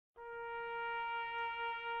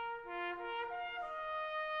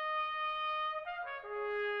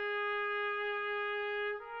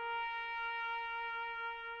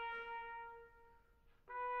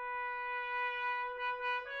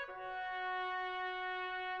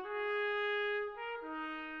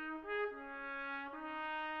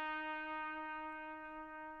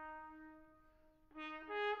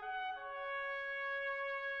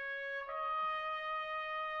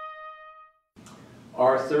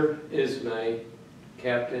Arthur Ismay,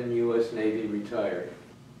 Captain, U.S. Navy, retired.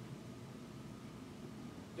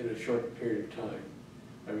 In a short period of time,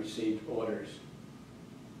 I received orders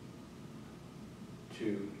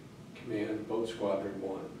to command Boat Squadron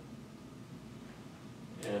 1.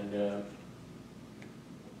 And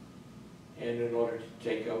in order to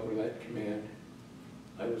take over that command,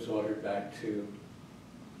 I was ordered back to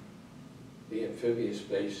the amphibious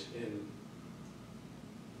base in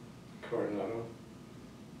Coronado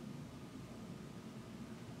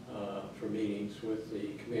for meetings with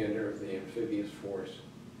the commander of the amphibious force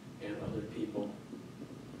and other people.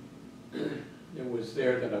 It was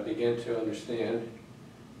there that I began to understand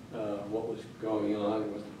what was going on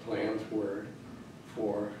and what the plans were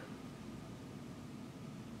for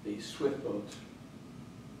these swift boats.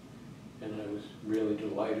 And I was really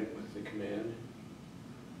delighted with the command.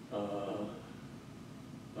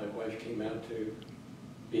 My wife came out to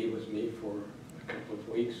be with me for a couple of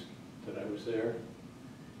weeks that I was there.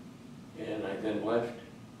 And I then left,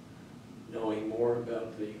 knowing more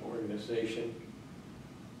about the organization,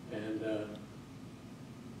 and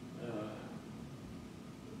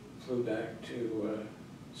flew back to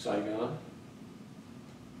Saigon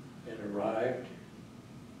and arrived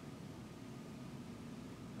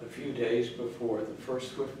a few days before the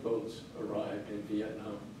first swift boats arrived in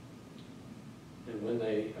Vietnam. And when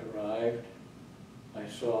they arrived, I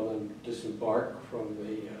saw them disembark from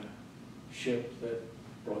the ship that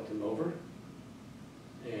brought them over,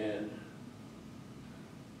 and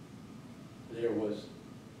there was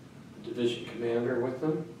a division commander with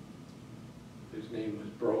them, whose name was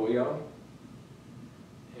Broyo,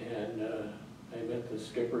 and I met the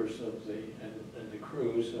skippers of and the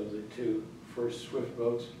crews of the two first swift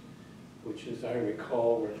boats, which, as I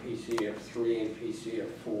recall, were PCF-3 and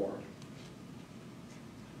PCF-4.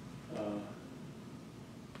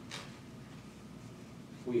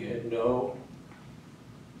 We had no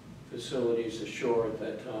facilities ashore at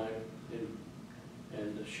that time,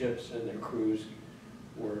 and the ships and their crews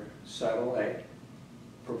were satellite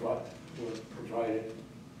provided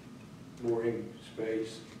mooring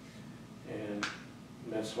space and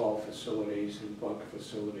mess hall facilities and bunk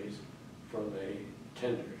facilities from a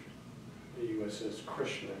tender. The USS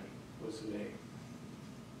Krishna was the name.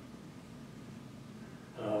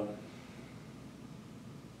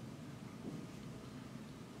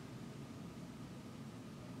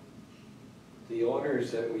 The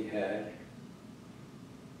orders that we had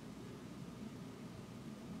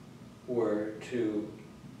were to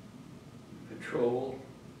patrol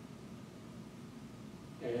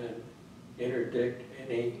and interdict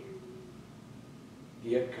any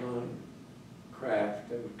Viet Cong craft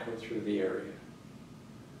that would come through the area.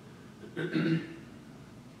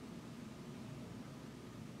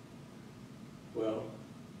 Well,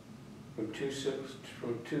 from two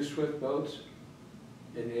swift boats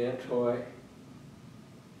in Antoy,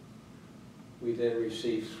 we then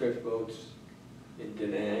received swift boats in Da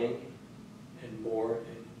Nang and more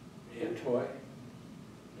in Antoy,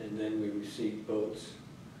 and then we received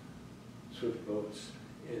swift boats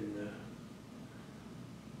in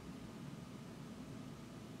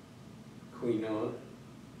Quy Nhon,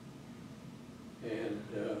 and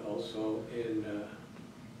also in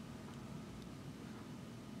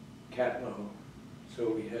Cat Lo.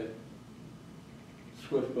 So we had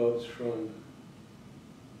swift boats from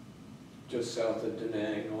just south of Da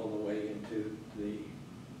Nang all the way into the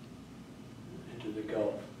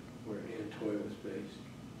Gulf, where Antoy was based,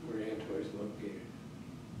 where Antoy is located.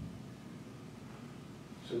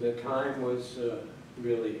 So that time was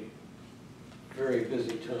really a very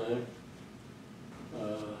busy time.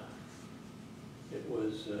 It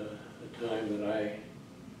was a time that I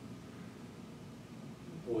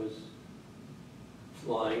was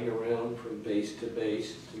flying around from base to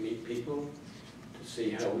base to meet people, to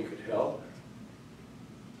see how we could help,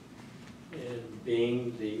 and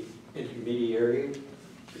being the intermediary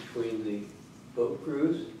between the boat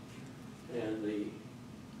crews and the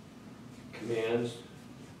commands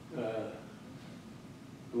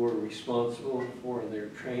who were responsible for their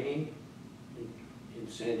training in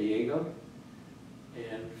San Diego,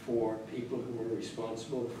 and for people who were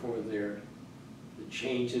responsible for the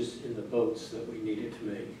changes in the boats that we needed to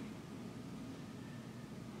make.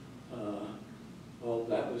 All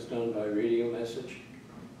that was done by radio message,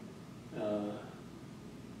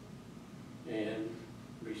 and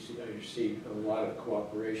I received a lot of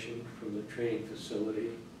cooperation from the training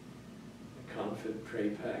facility, the Confib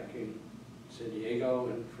Trade Pack in San Diego,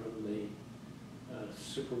 and from the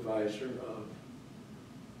supervisor of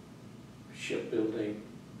shipbuilding,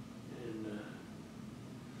 and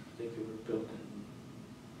I think they were built in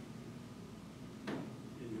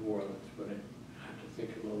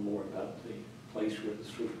more about the place where the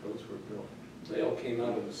swift boats were built. They all came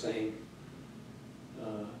out of the same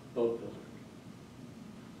boat builder.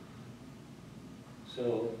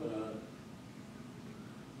 So